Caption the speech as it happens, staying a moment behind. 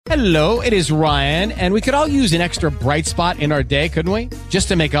Hello, it is Ryan, and we could all use an extra bright spot in our day, couldn't we? Just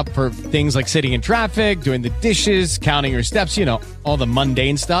to make up for things like sitting in traffic, doing the dishes, counting your steps, all the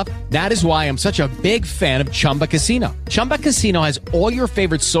mundane stuff. That is why I'm such a big fan of Chumba Casino. Chumba Casino has all your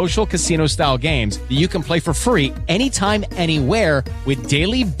favorite social casino-style games that you can play for free anytime, anywhere with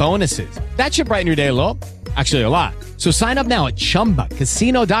daily bonuses. That should brighten your day a little. Actually, a lot. So sign up now at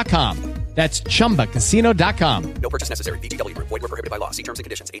ChumbaCasino.com. That's ChumbaCasino.com. No purchase necessary. VGW Group. Void where prohibited by law. See terms and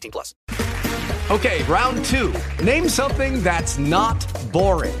conditions. 18+. Okay, round two. Name something that's not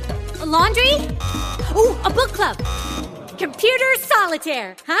boring. A laundry? Ooh, a book club. Computer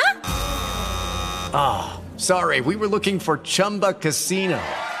solitaire, huh? Ah, sorry. We were looking for Chumba Casino.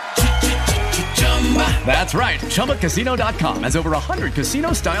 That's right. ChumbaCasino.com has over 100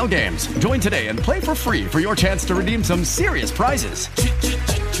 casino-style games. Join today and play for free for your chance to redeem some serious prizes.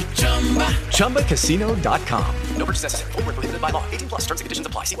 ChumbaCasino.com. No purchase necessary. Void where prohibited by law. 18+. Terms and conditions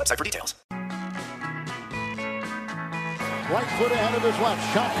apply. See website for details. Right foot ahead of his left.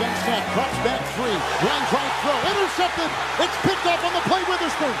 Shotgun snap. Drops back three. Line drive throw. Intercepted. It's picked up on the play.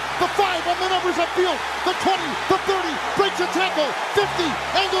 Witherspoon. The 5 on the numbers upfield. The 20. The 30. Breaks a tackle. 50.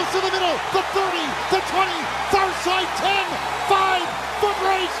 Angles to the middle. The 30. The 20. Far side 10. 5. Foot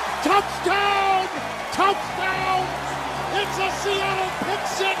race. Touchdown. Touchdown. It's a Seattle pick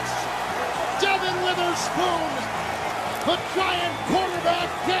six. Devin Witherspoon. The Giant quarterback,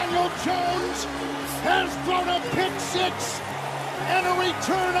 Daniel Jones, has thrown a pick six and a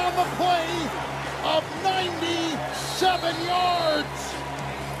return on the play of 97 yards.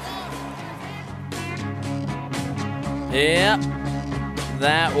 Yep,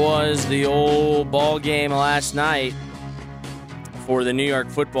 that was the old ball game last night for the New York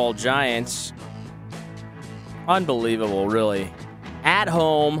Football Giants. Unbelievable, really. At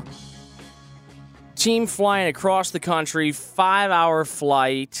home, team flying across the country, 5-hour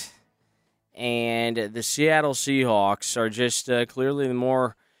flight, and the Seattle Seahawks are just clearly the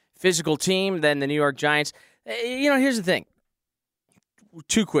more physical team than the New York Giants. Here's the thing.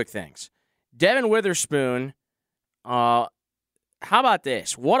 Two quick things. Devin Witherspoon, how about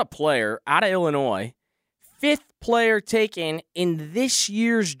this? What a player out of Illinois. 5th player taken in this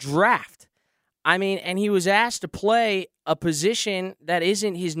year's draft. And he was asked to play a position that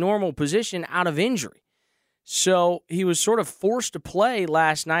isn't his normal position out of injury. So he was sort of forced to play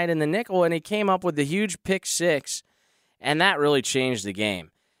last night in the nickel, and he came up with the huge pick six, and that really changed the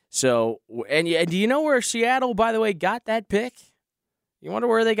game. So, and do you know where Seattle, by the way, got that pick? You wonder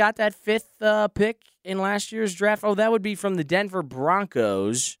where they got that 5th pick in last year's draft? Oh, that would be from the Denver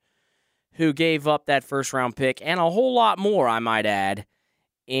Broncos, who gave up that first-round pick, and a whole lot more, I might add,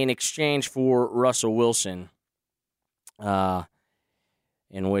 in exchange for Russell Wilson,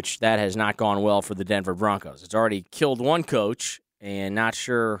 in which that has not gone well for the Denver Broncos. It's already killed one coach, and not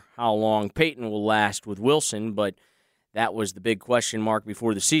sure how long Peyton will last with Wilson, but that was the big question mark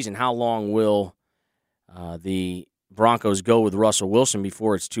before the season. How long will the Broncos go with Russell Wilson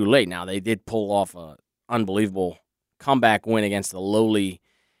before it's too late? Now, they did pull off an unbelievable comeback win against the lowly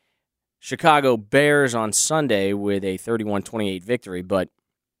Chicago Bears on Sunday with a 31-28 victory, but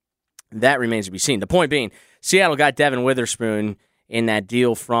that remains to be seen. The point being, Seattle got Devin Witherspoon in that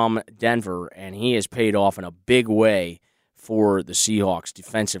deal from Denver, and he has paid off in a big way for the Seahawks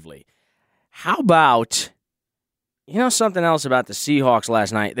defensively. How about, something else about the Seahawks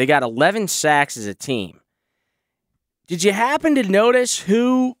last night? They got 11 sacks as a team. Did you happen to notice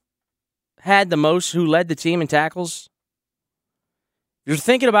who led the team in tackles? You're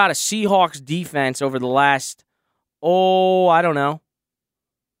thinking about a Seahawks defense over the last,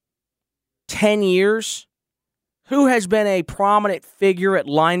 10 years. Who has been a prominent figure at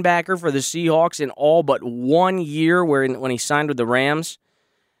linebacker for the Seahawks in all but 1 year when he signed with the Rams?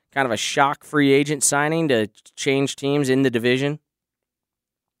 Kind of a shock free agent signing to change teams in the division.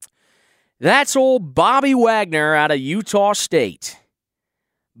 That's old Bobby Wagner out of Utah State.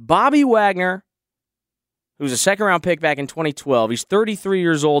 Bobby Wagner, who's a second-round pick back in 2012. He's 33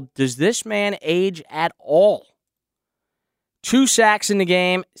 years old. Does this man age at all? 2 sacks in the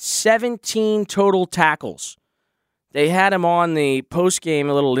game, 17 total tackles. They had him on the post-game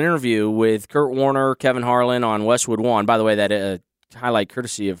little interview with Kurt Warner, Kevin Harlan on Westwood One. By the way, that highlight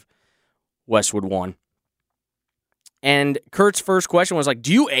courtesy of Westwood One. And Kurt's first question was like,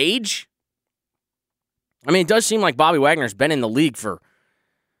 do you age? It does seem like Bobby Wagner's been in the league for,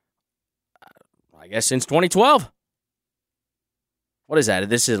 I guess, since 2012. What is that?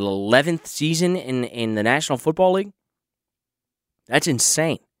 This is the 11th season in the National Football League? That's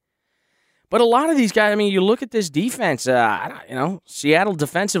insane. But a lot of these guys, you look at this defense, Seattle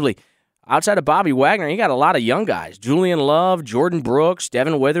defensively. Outside of Bobby Wagner, you got a lot of young guys. Julian Love, Jordan Brooks,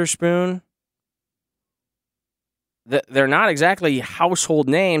 Devin Witherspoon. They're not exactly household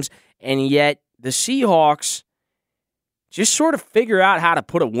names, and yet the Seahawks just sort of figure out how to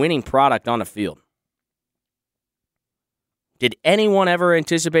put a winning product on the field. Did anyone ever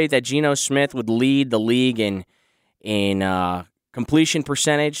anticipate that Geno Smith would lead the league in completion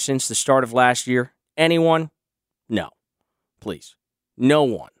percentage since the start of last year? Anyone? No. Please. No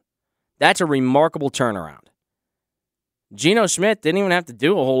one. That's a remarkable turnaround. Geno Smith didn't even have to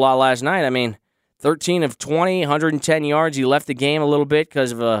do a whole lot last night. I mean, 13 of 20, 110 yards. He left the game a little bit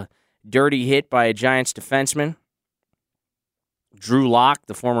because of a dirty hit by a Giants defenseman. Drew Lock,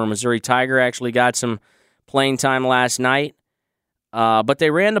 the former Missouri Tiger, actually got some playing time last night. But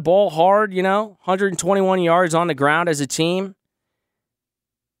they ran the ball hard, 121 yards on the ground as a team.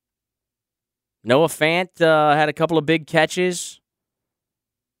 Noah Fant had a couple of big catches.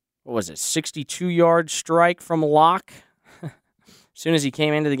 What was it, 62-yard strike from Locke as soon as he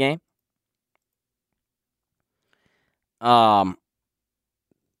came into the game. They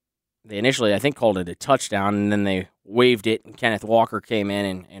initially, I think, called it a touchdown, and then they waved it, and Kenneth Walker came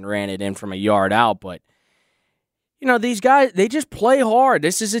in and ran it in from a yard out. But, these guys, they just play hard.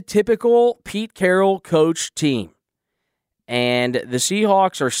 This is a typical Pete Carroll coach team. And the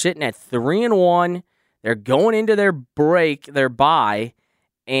Seahawks are sitting at 3-1. They're going into their bye,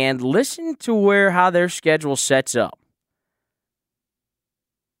 and listen to how their schedule sets up.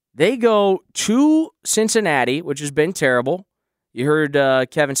 They go to Cincinnati, which has been terrible. You heard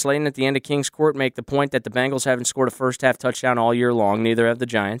Kevin Slayton at the end of King's Court make the point that the Bengals haven't scored a first-half touchdown all year long. Neither have the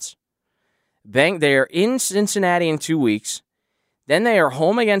Giants. They are in Cincinnati in 2 weeks. Then they are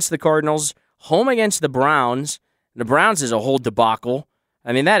home against the Cardinals, home against the Browns. The Browns is a whole debacle.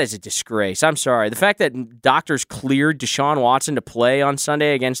 I mean, that is a disgrace. I'm sorry. The fact that doctors cleared Deshaun Watson to play on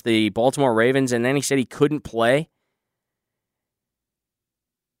Sunday against the Baltimore Ravens, and then he said he couldn't play,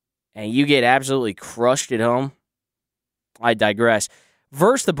 and you get absolutely crushed at home. I digress.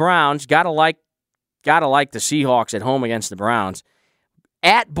 Versus the Browns, gotta like the Seahawks at home against the Browns.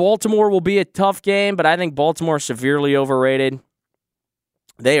 At Baltimore will be a tough game, but I think Baltimore is severely overrated.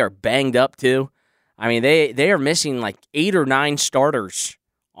 They are banged up too. I mean, they are missing like 8 or 9 starters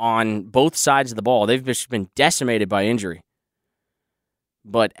on both sides of the ball. They've just been decimated by injury.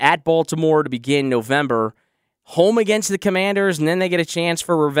 But at Baltimore to begin November, home against the Commanders, and then they get a chance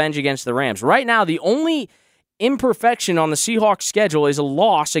for revenge against the Rams. Right now, the only imperfection on the Seahawks schedule is a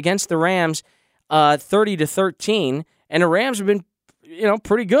loss against the Rams 30-13, and the Rams have been,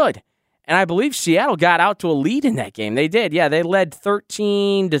 pretty good. And I believe Seattle got out to a lead in that game. They did. Yeah, they led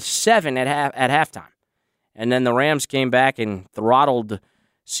 13-7 at halftime. And then the Rams came back and throttled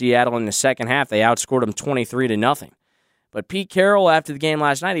Seattle in the second half. They outscored them 23-0. But Pete Carroll, after the game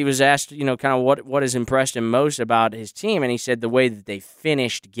last night, he was asked, kind of what has impressed him most about his team, and he said the way that they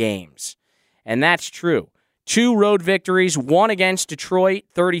finished games. And that's true. 2 road victories, one against Detroit,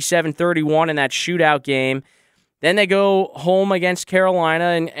 37-31 in that shootout game. Then they go home against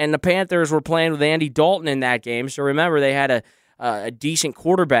Carolina, and the Panthers were playing with Andy Dalton in that game. So remember, they had a decent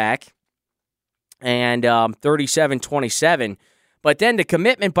quarterback, and 37-27. But then the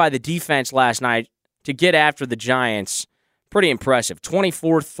commitment by the defense last night to get after the Giants, pretty impressive.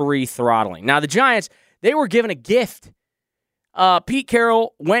 24-3 throttling. Now, the Giants, they were given a gift. Pete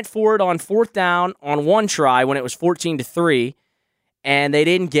Carroll went for it on 4th down on one try when it was 14-3, and they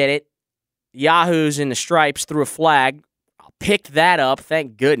didn't get it. Yahoos in the stripes threw a flag, picked that up,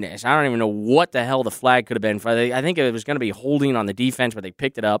 thank goodness. I don't even know what the hell the flag could have been. I think it was going to be holding on the defense, but they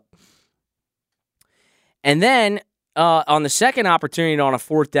picked it up. And then on the second opportunity on a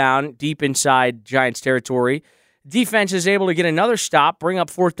 4th down, deep inside Giants territory, defense is able to get another stop, bring up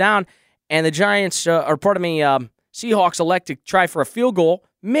 4th down, and the Giants, Seahawks elect to try for a field goal,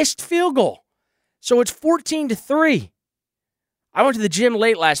 missed field goal. So it's 14-3. I went to the gym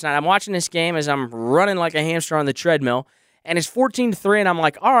late last night. I'm watching this game as I'm running like a hamster on the treadmill, and it's 14-3, and I'm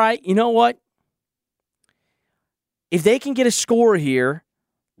like, all right, you know what? If they can get a score here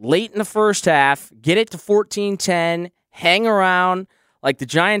late in the first half, get it to 14-10, hang around, like the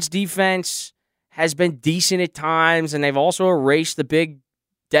Giants' defense has been decent at times, and they've also erased the big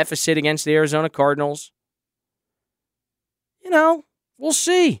deficit against the Arizona Cardinals. We'll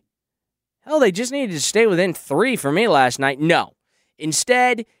see. Hell, they just needed to stay within 3 for me last night. No.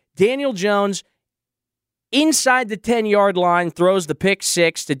 Instead, Daniel Jones, inside the 10-yard line, throws the pick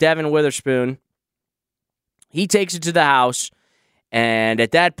 6 to Devin Witherspoon. He takes it to the house, and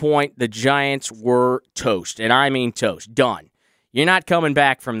at that point, the Giants were toast. And I mean toast. Done. You're not coming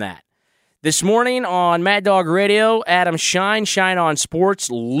back from that. This morning on Mad Dog Radio, Adam Shine on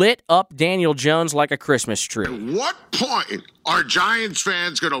Sports, lit up Daniel Jones like a Christmas tree. At what point are Giants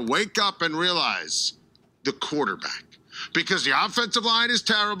fans going to wake up and realize the quarterback? Because the offensive line is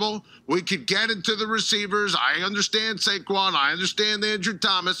terrible. We could get into the receivers. I understand Saquon. I understand Andrew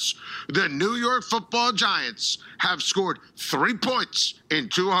Thomas. The New York Football Giants have scored 3 points in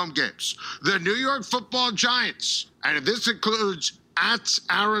 2 home games. The New York Football Giants, and this includes at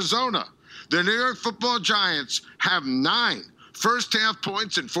Arizona, the New York Football Giants have 9 first-half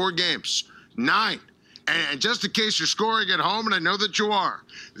points in 4 games. 9. And just in case you're scoring at home, and I know that you are,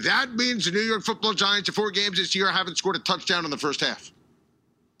 that means the New York Football Giants in 4 games this year haven't scored a touchdown in the first half.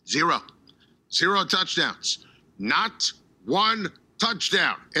 0. 0 touchdowns. Not 1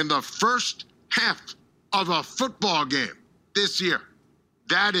 touchdown in the first half of a football game this year.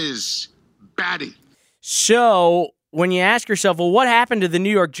 That is batty. So when you ask yourself, well, what happened to the New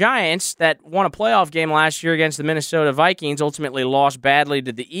York Giants that won a playoff game last year against the Minnesota Vikings, ultimately lost badly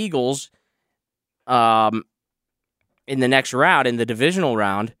to the Eagles in the next round, in the divisional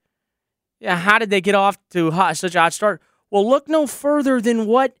round? Yeah, how did they get off to such a hot start? Well, look no further than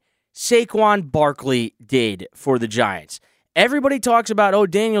what Saquon Barkley did for the Giants. Everybody talks about,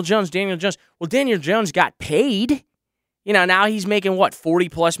 Daniel Jones. Well, Daniel Jones got paid. Now he's making,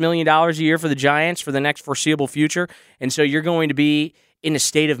 $40+ million a year for the Giants for the next foreseeable future, and so you're going to be in a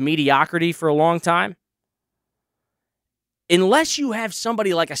state of mediocrity for a long time? Unless you have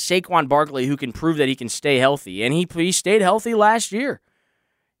somebody like a Saquon Barkley who can prove that he can stay healthy, and he stayed healthy last year.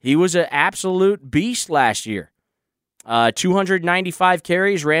 He was an absolute beast last year. 295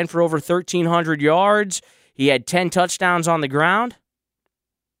 carries, ran for over 1,300 yards. He had 10 touchdowns on the ground.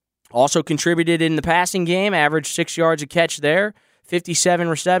 Also contributed in the passing game, averaged 6 yards a catch there, 57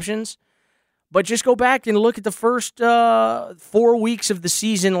 receptions. But just go back and look at the first 4 weeks of the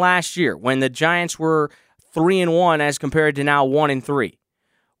season last year when the Giants were 3-1 as compared to now 1-3.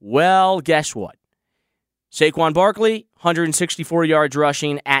 Well, guess what? Saquon Barkley, 164 yards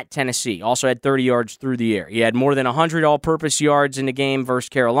rushing at Tennessee. Also had 30 yards through the air. He had more than 100 all-purpose yards in the game versus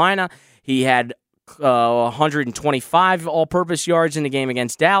Carolina. He had 125 all-purpose yards in the game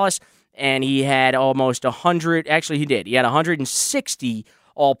against Dallas, and he had almost 100. Actually, he did. He had 160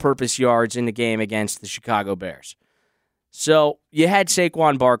 all-purpose yards in the game against the Chicago Bears. So you had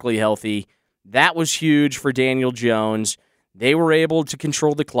Saquon Barkley healthy. That was huge for Daniel Jones. They were able to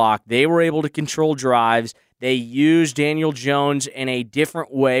control the clock. They were able to control drives. They used Daniel Jones in a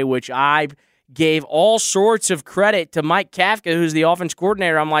different way, which I gave all sorts of credit to Mike Kafka, who's the offense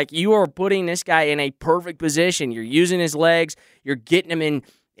coordinator. I'm like, you are putting this guy in a perfect position. You're using his legs. You're getting him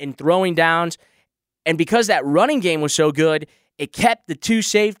in throwing downs. And because that running game was so good, it kept the 2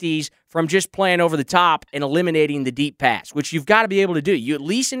 safeties from just playing over the top and eliminating the deep pass, which you've got to be able to do. You, at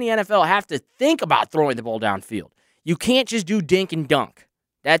least in the NFL, have to think about throwing the ball downfield. You can't just do dink and dunk.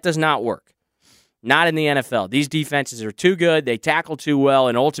 That does not work. Not in the NFL. These defenses are too good. They tackle too well,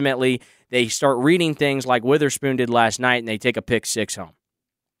 and ultimately they start reading things like Witherspoon did last night, and they take a pick 6 home.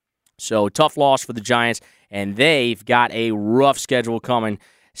 So tough loss for the Giants, and they've got a rough schedule coming,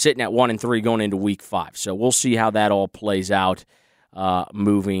 sitting at 1-3 going into Week 5. So we'll see how that all plays out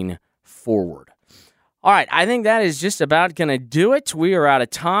moving forward. All right, I think that is just about going to do it. We are out of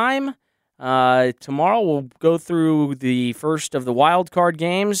time. Tomorrow we'll go through the first of the wild card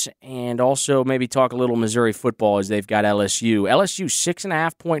games and also maybe talk a little Missouri football as they've got LSU. LSU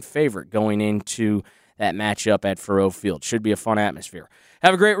 6.5-point favorite going into that matchup at Faurot Field. Should be a fun atmosphere.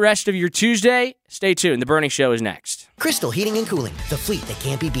 Have a great rest of your Tuesday. Stay tuned. The Bernie Show is next. Crystal Heating and Cooling, the fleet that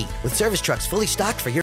can't be beat. With service trucks fully stocked for your